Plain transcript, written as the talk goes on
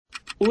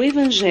O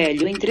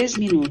Evangelho em 3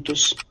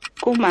 minutos,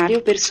 com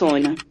Mário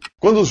Persona.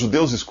 Quando os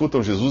judeus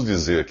escutam Jesus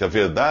dizer que a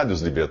verdade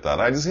os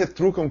libertará, eles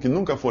retrucam que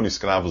nunca foram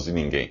escravos de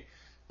ninguém,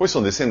 pois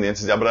são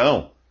descendentes de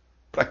Abraão.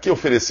 Para que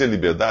oferecer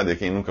liberdade a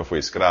quem nunca foi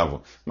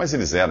escravo? Mas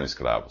eles eram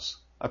escravos,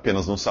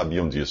 apenas não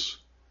sabiam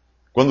disso.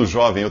 Quando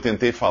jovem, eu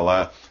tentei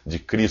falar de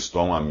Cristo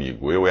a um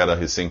amigo. Eu era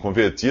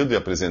recém-convertido e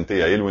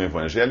apresentei a ele um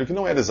evangelho que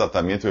não era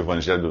exatamente o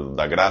evangelho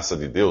da graça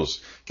de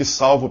Deus, que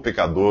salva o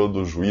pecador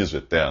do juízo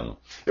eterno.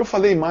 Eu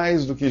falei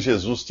mais do que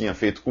Jesus tinha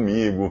feito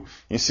comigo,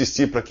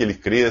 insisti para que ele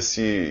cresce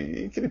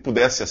e que ele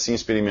pudesse assim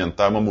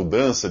experimentar uma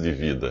mudança de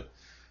vida.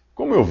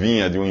 Como eu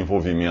vinha de um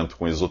envolvimento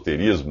com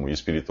esoterismo e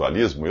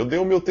espiritualismo, eu dei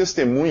o meu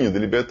testemunho de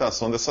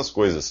libertação dessas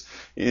coisas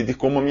e de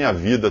como a minha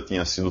vida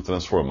tinha sido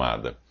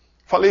transformada.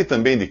 Falei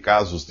também de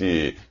casos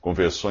de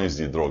conversões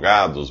de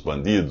drogados,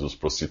 bandidos,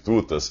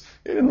 prostitutas.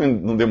 Ele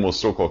não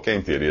demonstrou qualquer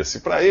interesse.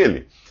 Para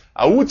ele,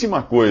 a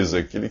última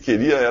coisa que ele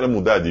queria era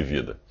mudar de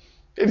vida.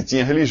 Ele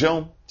tinha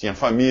religião, tinha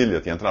família,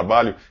 tinha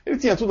trabalho, ele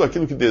tinha tudo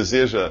aquilo que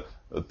deseja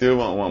ter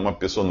uma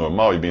pessoa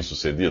normal e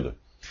bem-sucedida.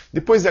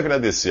 Depois de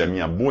agradecer a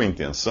minha boa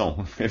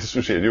intenção, ele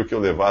sugeriu que eu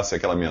levasse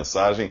aquela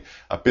mensagem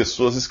a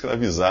pessoas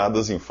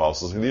escravizadas em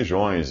falsas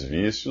religiões,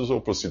 vícios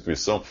ou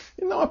prostituição,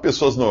 e não a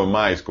pessoas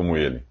normais como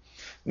ele.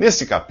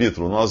 Nesse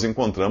capítulo, nós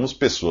encontramos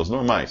pessoas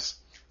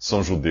normais.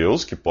 São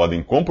judeus que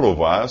podem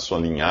comprovar sua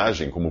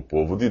linhagem como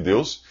povo de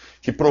Deus,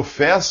 que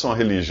professam a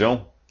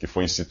religião que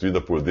foi instituída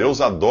por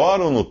Deus,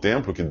 adoram no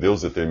templo que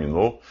Deus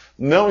determinou,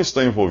 não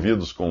estão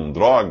envolvidos com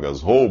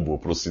drogas, roubo,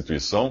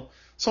 prostituição.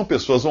 São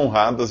pessoas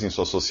honradas em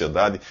sua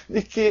sociedade.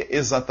 De que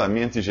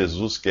exatamente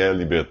Jesus quer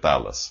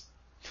libertá-las?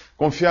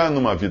 Confiar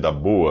numa vida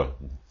boa,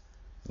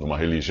 numa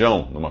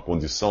religião, numa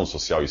condição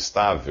social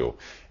estável,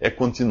 é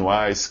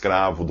continuar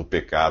escravo do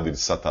pecado e de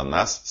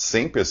Satanás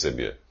sem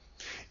perceber.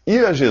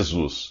 Ir a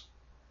Jesus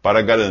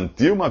para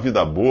garantir uma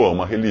vida boa,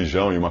 uma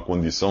religião e uma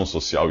condição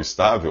social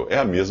estável é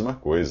a mesma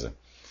coisa.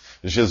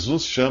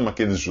 Jesus chama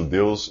aqueles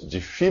judeus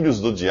de filhos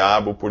do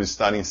diabo por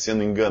estarem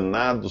sendo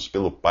enganados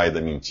pelo pai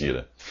da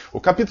mentira. O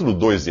capítulo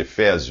 2 de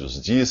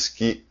Efésios diz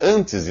que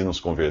antes de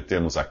nos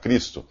convertermos a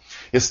Cristo,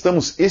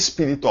 estamos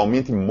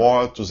espiritualmente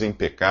mortos em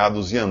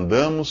pecados e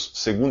andamos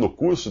segundo o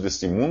curso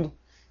deste mundo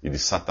e de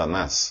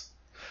Satanás.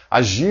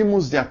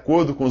 Agimos de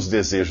acordo com os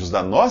desejos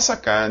da nossa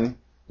carne,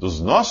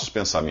 dos nossos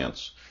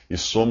pensamentos, e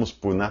somos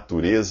por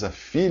natureza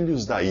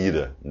filhos da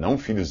ira, não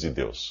filhos de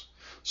Deus.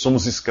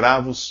 Somos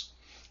escravos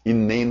e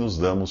nem nos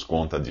damos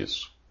conta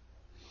disso.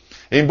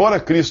 Embora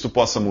Cristo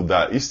possa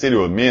mudar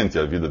exteriormente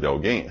a vida de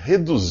alguém,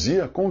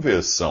 reduzir a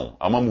conversão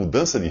a uma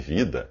mudança de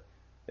vida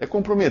é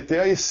comprometer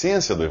a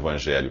essência do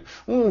Evangelho.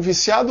 Um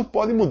viciado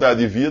pode mudar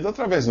de vida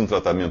através de um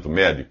tratamento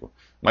médico,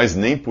 mas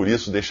nem por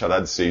isso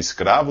deixará de ser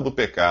escravo do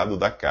pecado,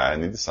 da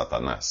carne e de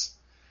Satanás.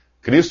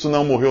 Cristo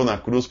não morreu na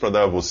cruz para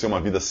dar a você uma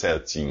vida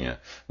certinha,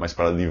 mas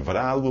para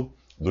livrá-lo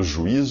do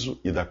juízo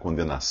e da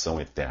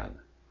condenação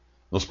eterna.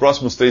 Nos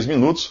próximos 3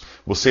 minutos,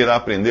 você irá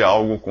aprender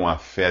algo com a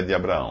fé de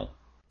Abraão.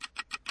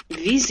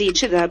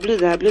 Visite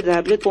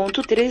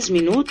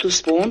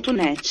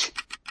www.3minutos.net.